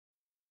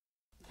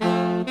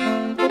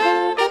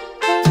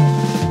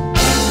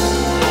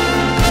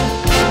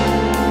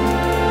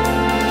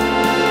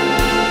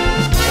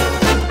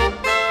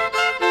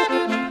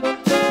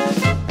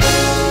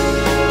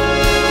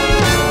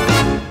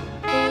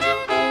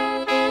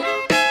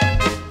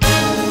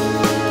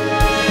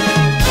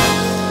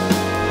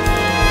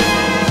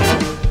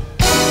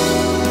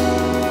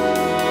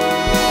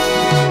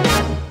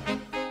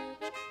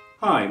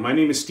My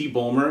name is Steve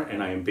Bulmer,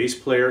 and I am bass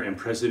player and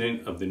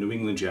president of the New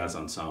England Jazz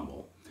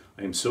Ensemble.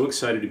 I am so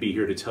excited to be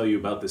here to tell you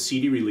about the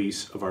CD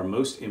release of our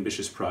most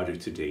ambitious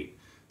project to date,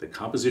 the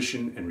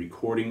composition and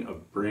recording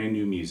of brand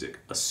new music,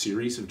 a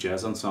series of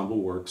jazz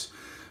ensemble works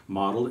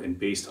modeled and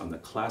based on the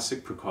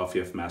classic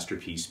Prokofiev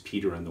masterpiece,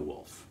 Peter and the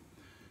Wolf.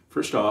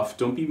 First off,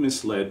 don't be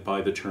misled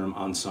by the term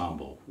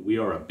ensemble. We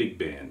are a big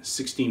band,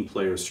 16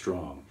 players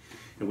strong,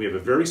 and we have a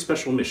very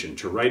special mission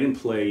to write and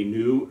play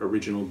new,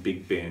 original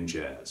big band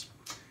jazz.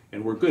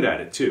 And we're good at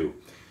it too.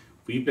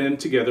 We've been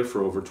together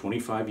for over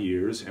 25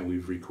 years and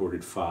we've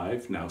recorded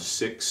 5, now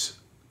 6,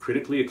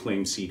 critically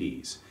acclaimed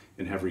CDs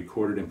and have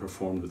recorded and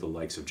performed with the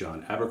likes of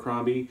John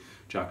Abercrombie,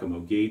 Giacomo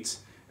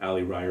Gates,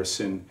 Ali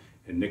Ryerson,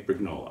 and Nick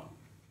Brignola.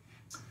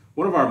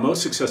 One of our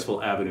most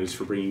successful avenues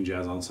for bringing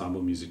jazz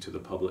ensemble music to the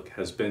public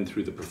has been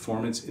through the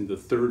performance in the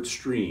third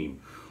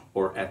stream,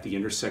 or at the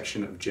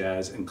intersection of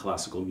jazz and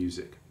classical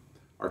music.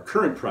 Our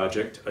current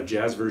project, a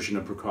jazz version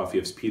of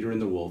Prokofiev's Peter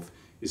and the Wolf,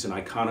 is an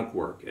iconic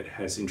work. It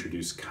has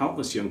introduced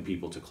countless young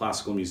people to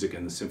classical music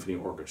and the symphony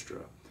orchestra.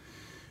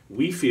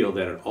 We feel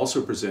that it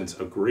also presents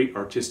a great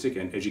artistic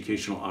and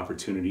educational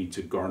opportunity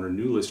to garner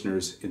new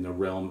listeners in the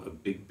realm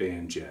of big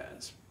band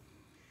jazz.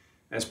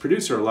 As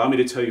producer, allow me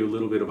to tell you a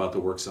little bit about the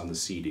works on the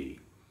CD.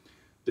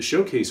 The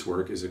showcase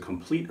work is a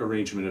complete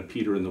arrangement of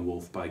Peter and the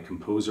Wolf by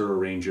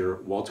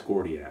composer-arranger Walt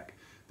Gordiak,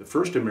 the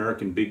first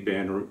American big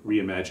band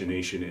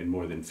reimagination in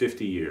more than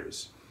 50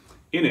 years.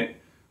 In it,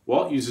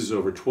 Walt uses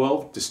over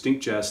 12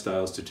 distinct jazz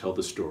styles to tell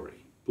the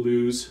story: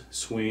 blues,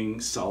 swing,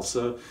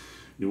 salsa,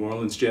 New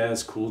Orleans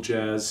jazz, cool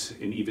jazz,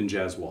 and even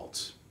jazz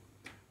waltz.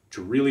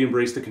 To really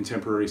embrace the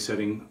contemporary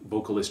setting,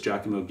 vocalist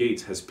Giacomo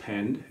Gates has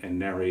penned and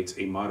narrates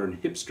a modern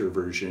hipster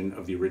version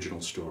of the original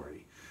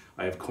story.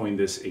 I have coined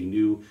this a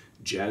new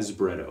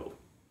jazzbretto.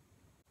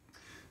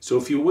 So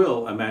if you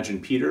will,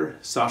 imagine Peter,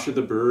 Sasha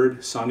the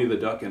Bird, Sonny the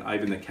Duck, and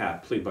Ivan the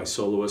Cat, played by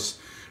soloists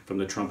from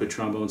the trumpet,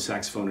 trombone,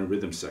 saxophone, and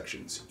rhythm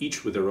sections,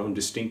 each with their own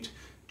distinct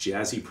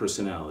jazzy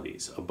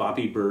personalities: a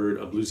boppy bird,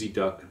 a bluesy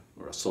duck,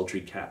 or a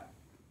sultry cat.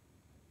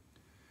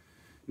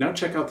 Now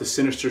check out the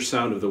sinister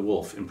sound of the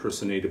wolf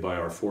impersonated by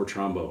our 4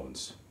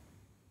 trombones.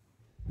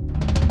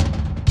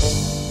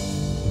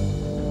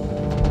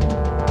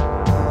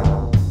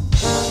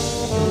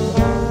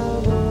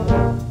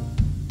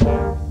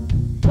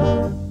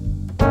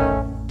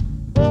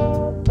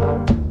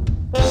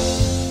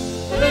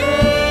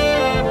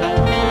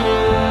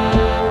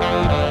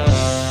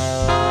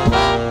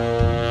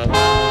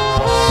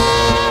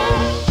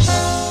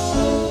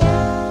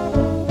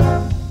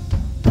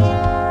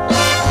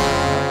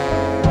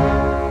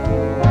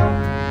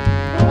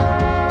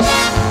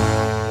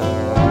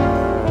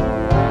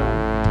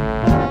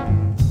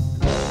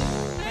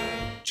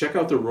 Check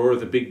out the roar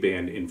of the big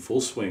band in full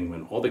swing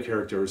when all the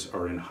characters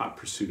are in hot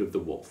pursuit of the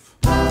wolf.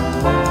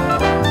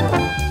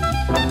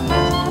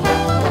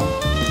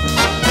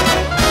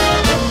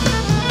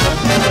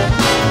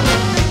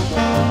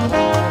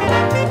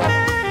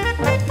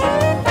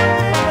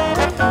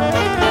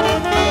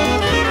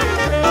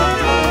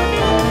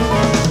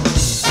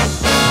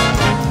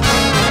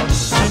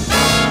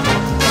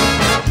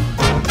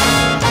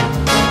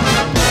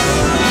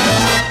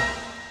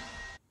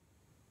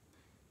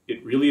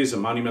 It really is a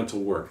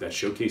monumental work that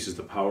showcases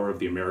the power of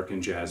the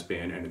American jazz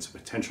band and its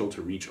potential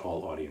to reach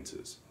all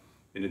audiences.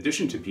 In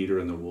addition to Peter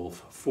and the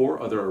Wolf,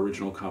 4 other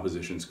original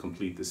compositions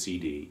complete the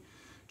CD,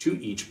 2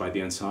 each by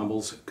the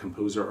ensemble's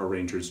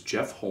composer-arrangers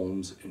Jeff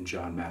Holmes and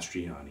John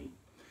Mastriani.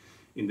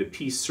 In the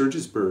piece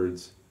Surge's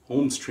Birds,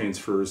 Holmes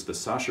transfers the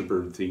Sasha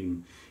Bird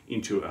theme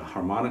into a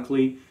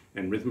harmonically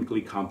and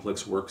rhythmically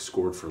complex work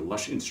scored for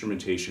lush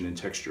instrumentation and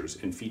textures,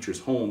 and features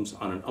Holmes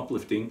on an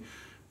uplifting,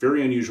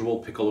 very unusual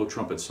piccolo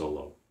trumpet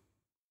solo.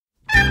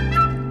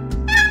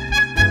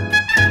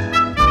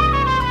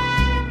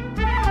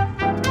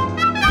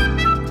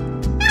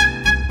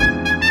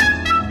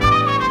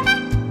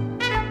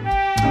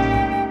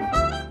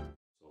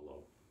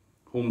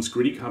 Holmes'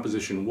 gritty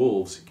composition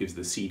Wolves gives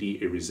the CD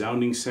a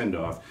resounding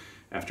send-off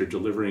after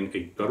delivering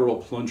a guttural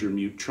plunger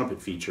mute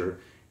trumpet feature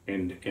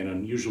and an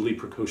unusually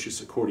precocious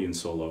accordion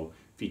solo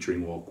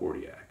featuring Walt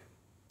Gordiak.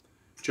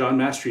 John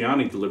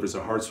Mastriani delivers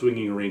a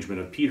hard-swinging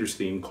arrangement of Peter's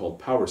theme called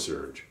Power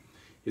Surge.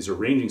 His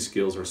arranging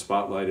skills are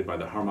spotlighted by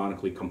the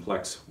harmonically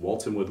complex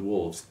Waltzin' with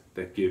Wolves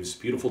that gives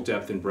beautiful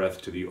depth and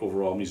breadth to the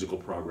overall musical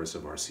progress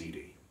of our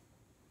CD.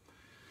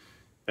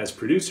 As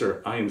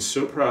producer, I am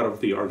so proud of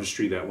the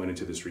artistry that went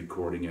into this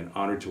recording and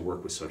honored to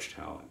work with such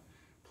talent.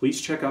 Please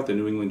check out the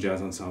New England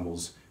Jazz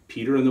Ensemble's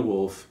Peter and the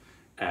Wolf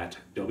at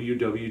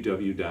www.neje.org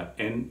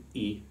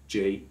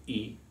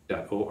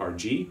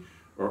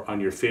or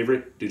on your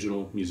favorite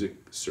digital music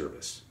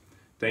service.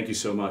 Thank you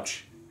so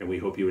much, and we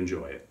hope you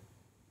enjoy it.